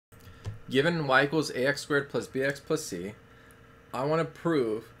Given y equals ax squared plus bx plus c, I want to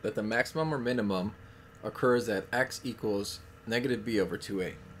prove that the maximum or minimum occurs at x equals negative b over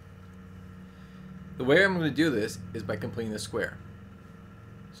 2a. The way I'm going to do this is by completing the square.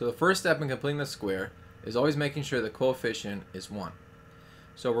 So the first step in completing the square is always making sure the coefficient is 1.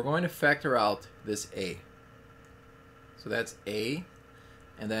 So we're going to factor out this a. So that's a,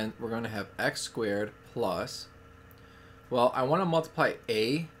 and then we're going to have x squared plus, well, I want to multiply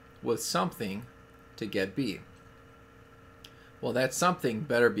a with something to get b. Well, that something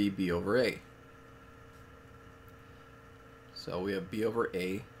better be b over a. So we have b over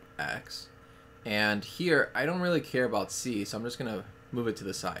a x. And here, I don't really care about c, so I'm just going to move it to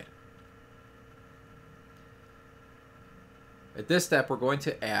the side. At this step, we're going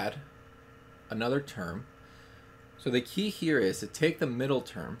to add another term. So the key here is to take the middle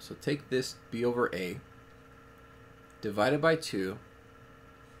term, so take this b over a, divide it by 2,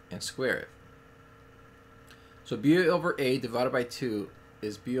 and square it. So b over a divided by 2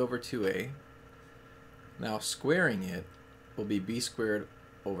 is b over 2a. Now squaring it will be b squared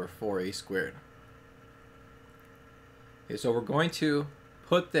over 4a squared. Okay, so we're going to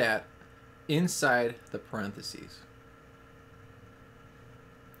put that inside the parentheses.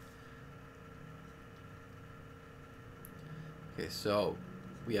 Okay, so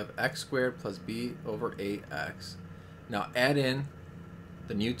we have x squared plus b over 8x. Now add in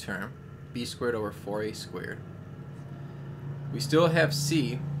the new term, b squared over 4a squared. We still have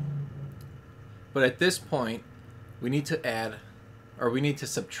c, but at this point we need to add, or we need to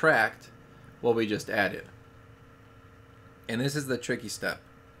subtract what we just added. And this is the tricky step.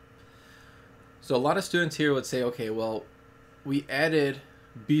 So a lot of students here would say, okay, well, we added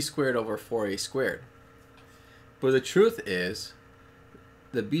b squared over 4a squared. But the truth is,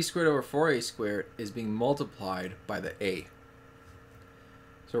 the b squared over 4a squared is being multiplied by the a.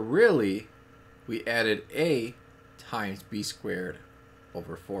 So really, we added a times b squared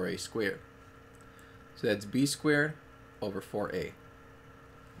over 4a squared. So that's b squared over 4a.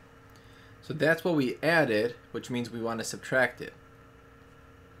 So that's what we added, which means we want to subtract it.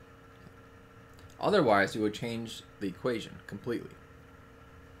 Otherwise, you would change the equation completely.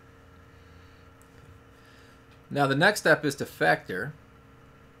 Now the next step is to factor.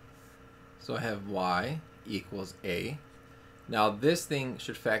 So I have y equals a. Now this thing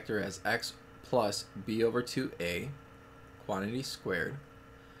should factor as x plus b over 2a, quantity squared,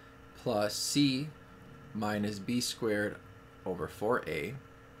 plus c minus b squared over 4a. Okay.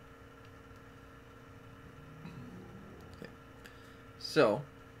 So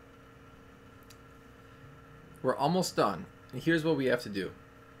we're almost done. And here's what we have to do.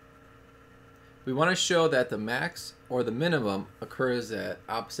 We want to show that the max or the minimum occurs at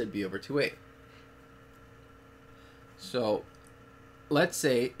opposite b over 2a. So let's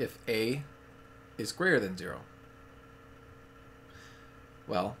say if a is greater than 0.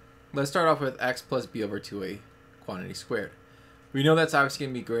 Well, let's start off with x plus b over 2a quantity squared. We know that's obviously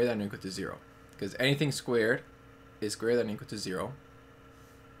going to be greater than or equal to 0, because anything squared is greater than or equal to 0.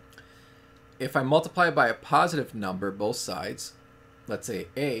 If I multiply by a positive number both sides, let's say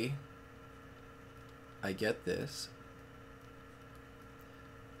a, I get this.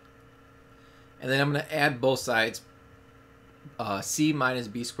 And then I'm going to add both sides, c minus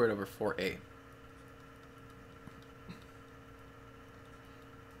b squared over 4a.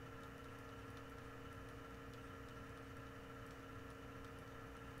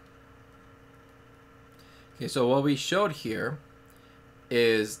 Okay, so what we showed here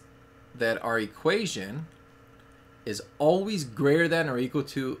is that our equation is always greater than or equal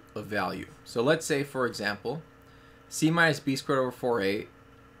to a value. So let's say, for example, c minus b squared over 4a,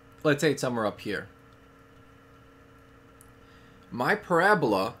 let's say it's somewhere up here. My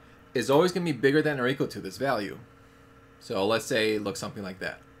parabola is always going to be bigger than or equal to this value. So let's say it looks something like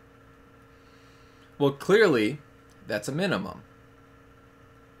that. Well, clearly, that's a minimum.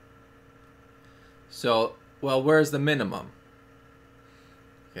 So, well, where's the minimum?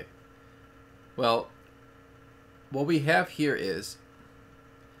 Okay. Well, what we have here is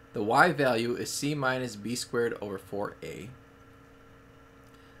the y value is c minus b squared over 4a.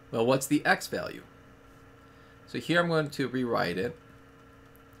 Well, what's the x value? So here I'm going to rewrite it.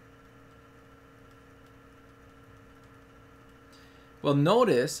 Well,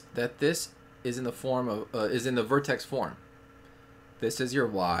 notice that this is in the form of is in the vertex form. This is your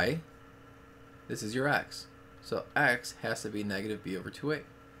y. This is your x. So x has to be negative b over 2a.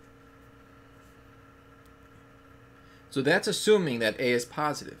 So that's assuming that a is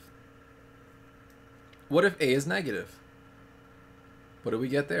positive. What if a is negative? What do we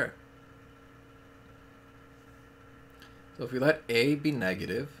get there? So if we let a be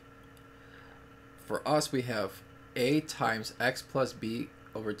negative, for us, we have a times x plus b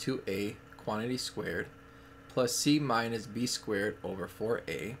over 2a quantity squared plus c minus b squared over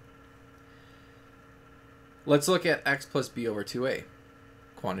 4a. Let's look at x plus b over 2a,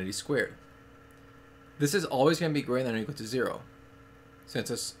 quantity squared. This is always going to be greater than or equal to 0,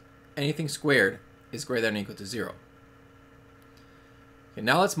 since anything squared is greater than or equal to 0. Okay,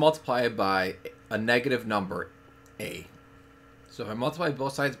 now let's multiply it by a negative number, a. So if I multiply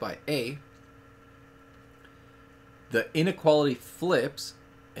both sides by a, the inequality flips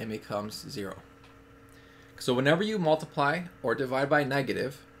and becomes 0. So whenever you multiply or divide by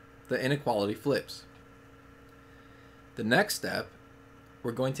negative, the inequality flips. The next step,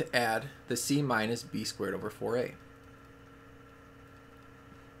 we're going to add the c minus b squared over 4a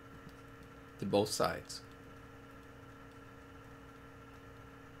to both sides.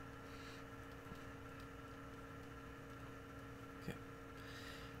 Okay.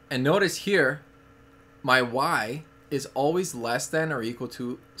 And notice here, my y is always less than or equal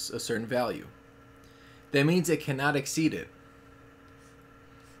to a certain value. That means it cannot exceed it.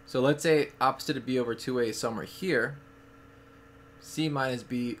 So let's say opposite of b over 2a is somewhere here. C minus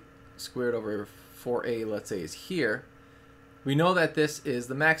b squared over 4a, let's say, is here. We know that this is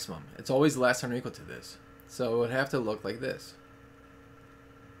the maximum. It's always less than or equal to this. So it would have to look like this.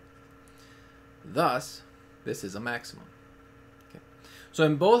 Thus, this is a maximum. Okay. So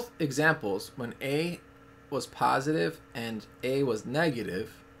in both examples, when a was positive and a was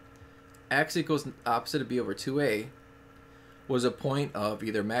negative, x equals opposite of b over 2a was a point of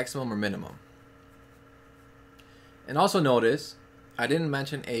either maximum or minimum. And also notice, I didn't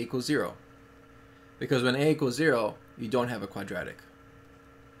mention a equals 0, because when a equals 0, you don't have a quadratic.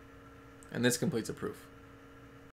 And this completes the proof.